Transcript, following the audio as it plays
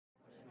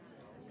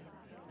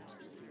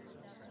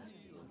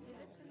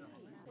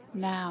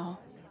Now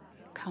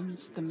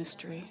comes the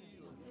mystery.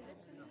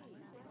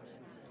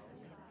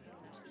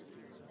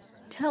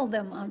 Tell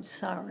them I'm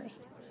sorry.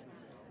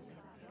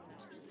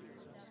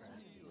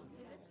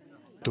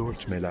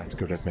 Dúirt mé leat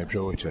go raibh mé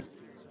breoide.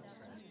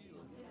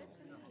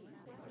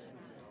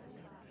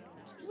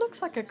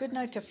 Looks like a good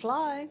night to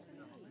fly.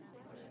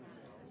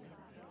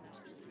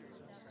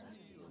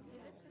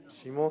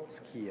 霜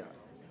月や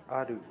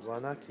あるわ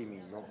な君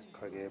の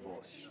影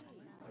帽子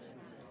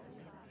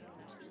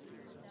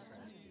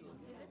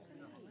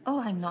Oh,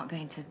 I'm not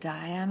going to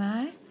die, am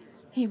I?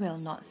 He will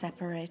not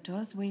separate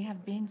us. We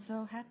have been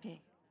so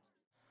happy.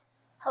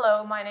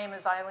 Hello, my name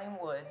is Eileen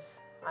Woods.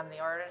 I'm the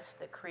artist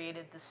that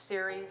created the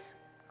series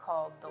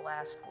called The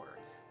Last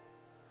Words.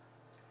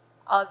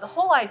 The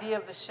whole idea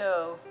of the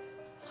show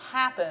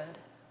happened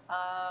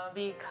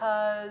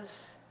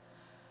because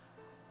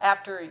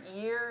after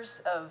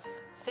years of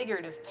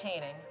figurative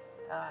painting,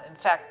 in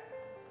fact,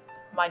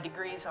 my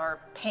degrees are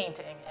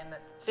painting, and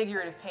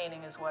figurative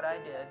painting is what I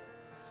did.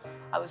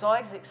 I was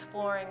always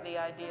exploring the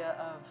idea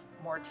of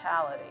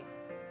mortality,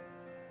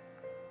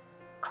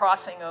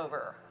 crossing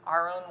over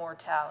our own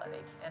mortality,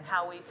 and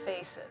how we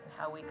face it and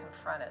how we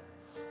confront it.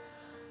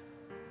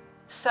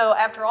 So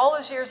after all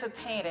those years of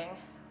painting,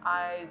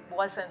 I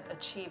wasn't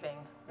achieving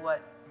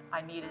what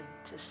I needed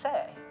to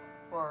say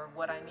or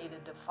what I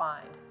needed to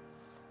find.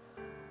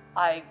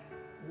 I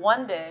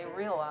one day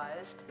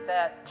realized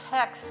that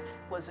text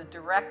was a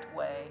direct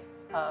way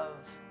of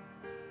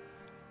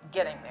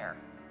getting there.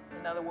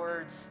 In other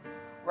words,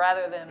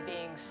 rather than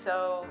being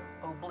so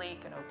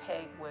oblique and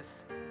opaque with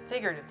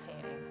figurative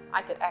painting,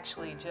 I could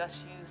actually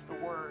just use the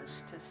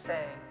words to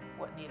say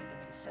what needed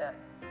to be said.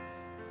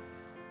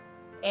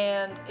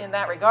 And in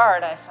that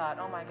regard, I thought,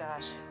 oh my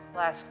gosh,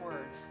 last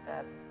words,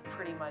 that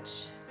pretty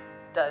much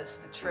does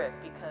the trick,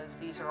 because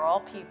these are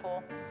all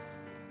people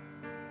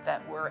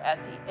that were at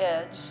the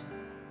edge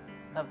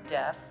of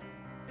death,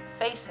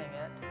 facing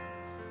it.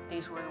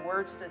 These were the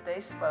words that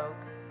they spoke.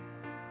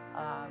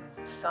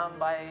 Some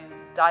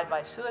died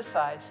by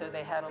suicide, so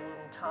they had a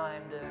little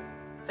time to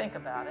think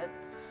about it.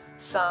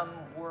 Some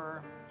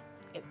were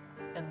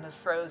in the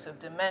throes of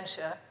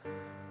dementia,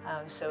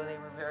 so they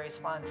were very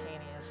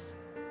spontaneous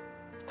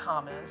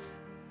comments.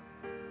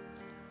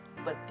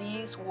 But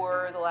these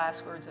were the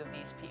last words of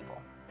these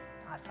people.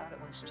 I thought it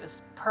was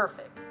just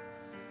perfect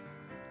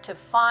to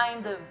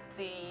find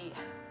the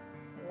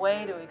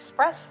way to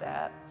express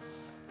that.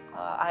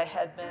 I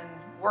had been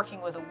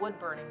working with a wood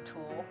burning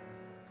tool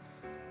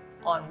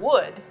on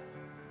wood.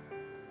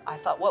 I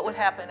thought, what would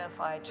happen if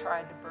I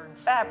tried to burn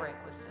fabric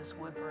with this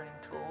wood burning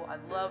tool? I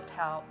loved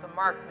how the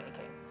mark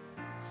making.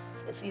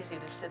 It's easy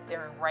to sit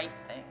there and write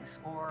things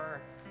or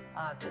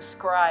to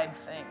scribe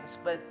things,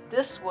 but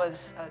this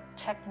was a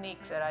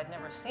technique that I'd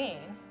never seen.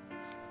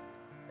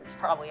 It's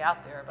probably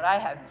out there, but I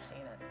hadn't seen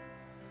it.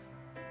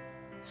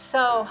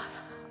 So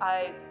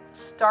I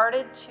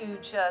started to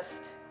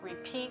just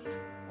repeat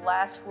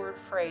last word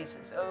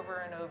phrases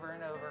over and over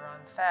and over on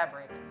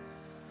fabric.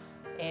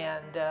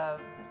 And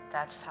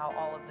that's how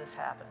all of this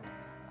happened.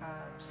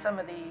 Some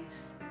of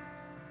these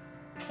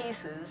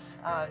pieces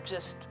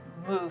just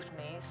moved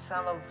me.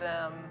 Some of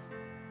them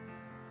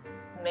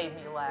made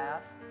me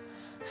laugh.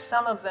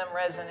 Some of them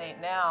resonate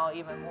now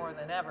even more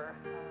than ever.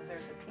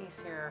 There's a piece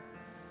here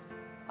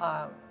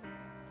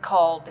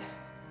called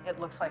 "It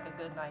Looks Like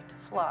a Good Night to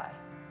Fly."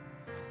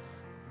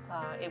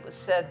 It was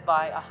said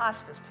by a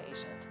hospice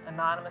patient,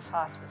 anonymous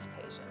hospice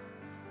patient.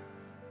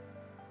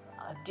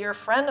 A dear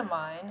friend of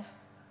mine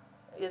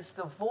is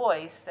the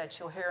voice that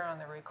you'll hear on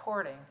the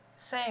recording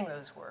saying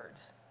those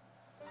words.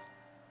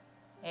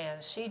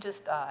 And she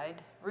just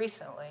died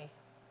recently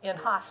in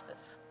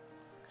hospice.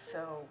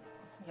 So,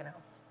 you know,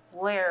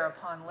 layer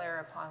upon layer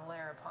upon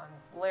layer upon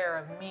layer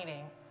of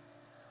meaning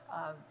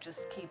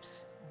just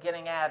keeps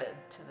getting added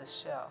to the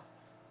show.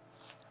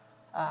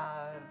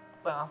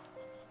 Well,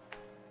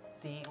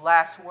 the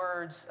last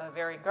words of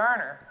Eric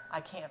Garner,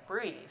 "I Can't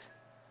Breathe."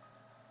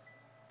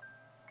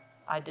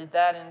 I did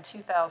that in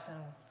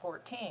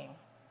 2014.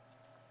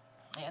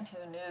 And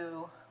who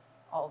knew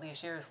all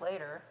these years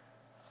later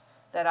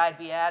that I'd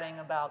be adding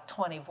about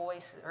 20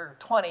 voices or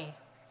 20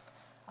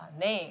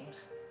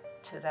 names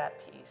to that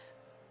piece.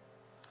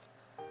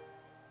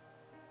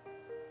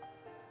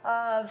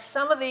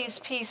 Some of these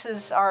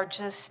pieces are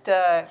just,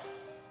 they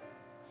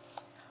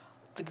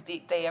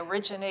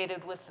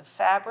originated with the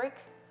fabric.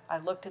 I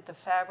looked at the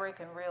fabric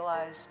and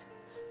realized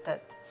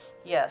that,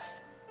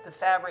 yes, the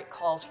fabric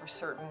calls for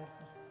certain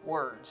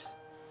words.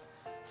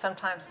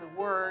 Sometimes the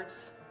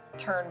words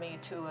turn me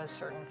to a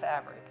certain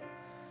fabric.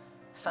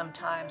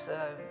 Sometimes,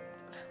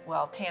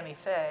 Tammy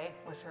Faye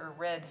with her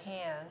red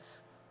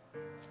hands,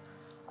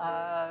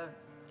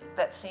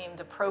 that seemed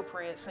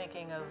appropriate,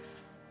 thinking of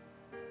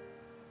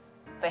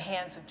the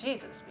hands of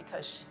Jesus,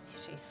 because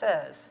she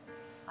says,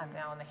 "I'm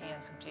now in the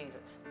hands of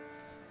Jesus."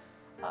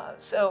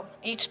 So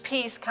each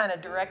piece kind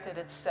of directed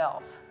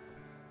itself.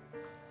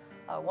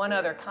 One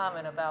other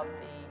comment about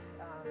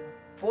the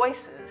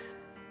voices.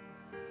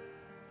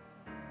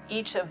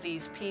 Each of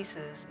these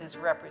pieces is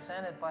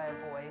represented by a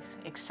voice,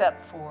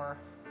 except for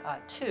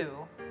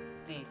two,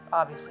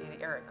 obviously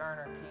the Eric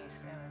Garner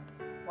piece,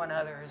 and one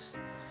other is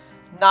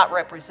not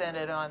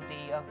represented on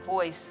the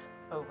voice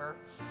over.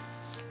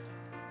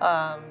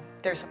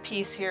 There's a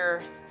piece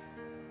here,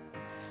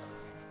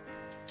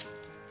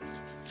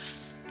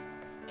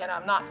 and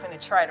I'm not going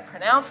to try to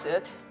pronounce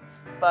it,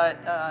 but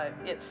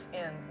it's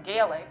in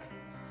Gaelic,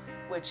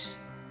 which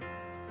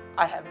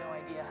I have no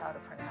idea how to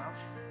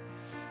pronounce.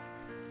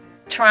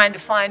 Trying to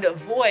find a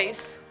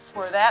voice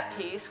for that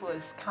piece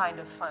was kind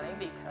of funny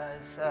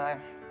because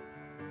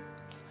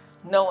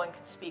no one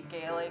could speak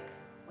Gaelic.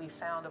 We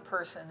found a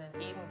person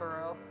in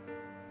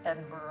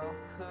Edinburgh,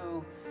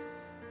 who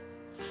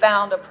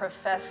found a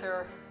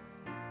professor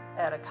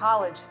at a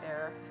college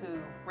there who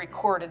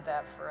recorded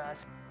that for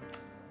us.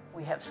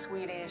 We have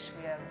Swedish,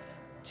 we have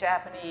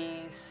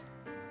Japanese,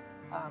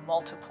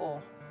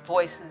 multiple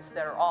voices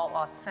that are all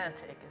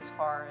authentic as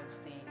far as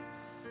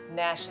the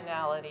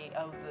nationality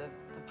of the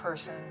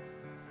person,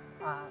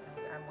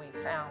 and we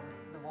found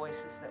the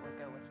voices that would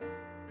go with it.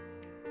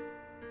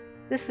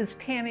 This is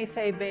Tammy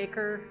Faye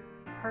Baker.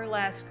 Her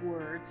last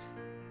words,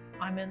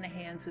 "I'm in the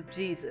hands of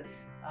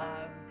Jesus."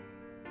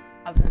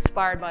 I was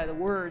inspired by the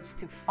words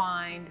to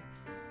find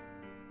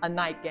a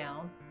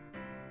nightgown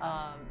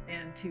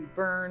and to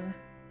burn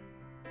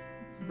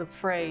the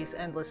phrase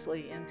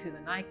endlessly into the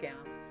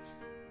nightgown.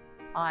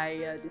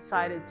 I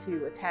decided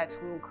to attach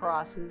little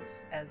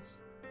crosses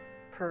as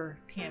per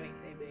Tammy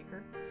Faye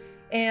Baker.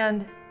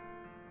 And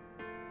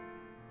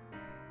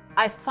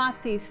I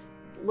thought these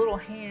little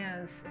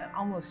hands,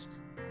 almost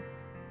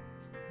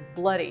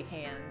bloody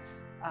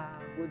hands,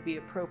 would be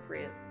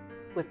appropriate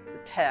with the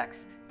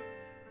text.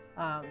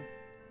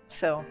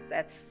 So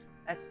that's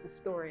the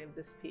story of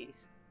this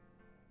piece.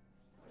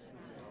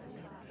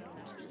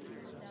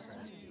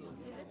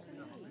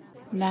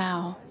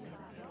 Now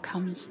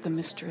comes the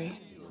mystery.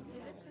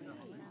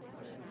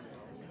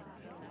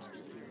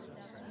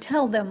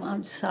 Tell them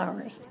I'm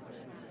sorry.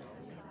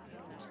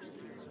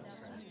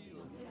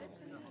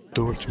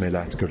 Dúirt mé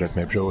leat go raibh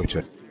mé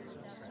breoide.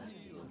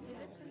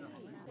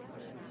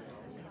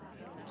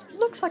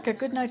 Looks like a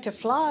good night to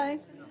fly.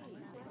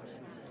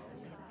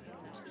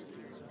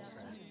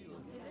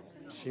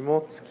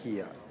 霜月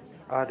や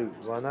ある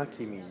わな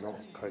君の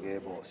影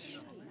帽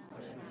子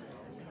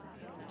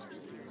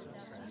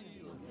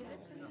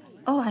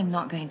Oh, I'm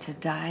not going to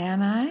die,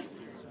 am I?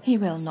 He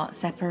will not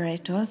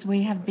separate us.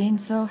 We have been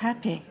so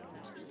happy.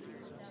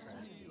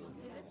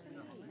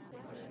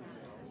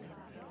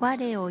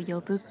 我を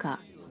呼ぶか、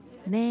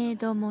メイ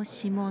ドも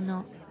霜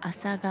の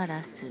朝ガ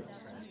ラス。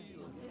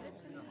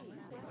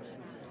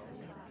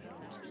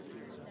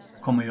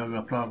Kommer jag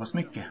att plågas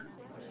mycket?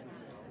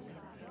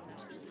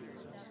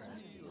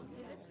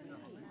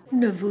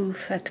 Ne vous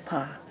faites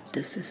pas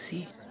de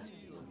ceci.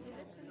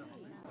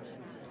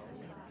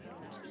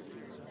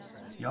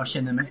 Jag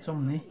känner mig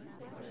somnig.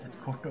 Ett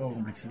kort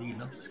ögonblicks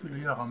vila skulle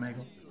göra mig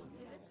gott.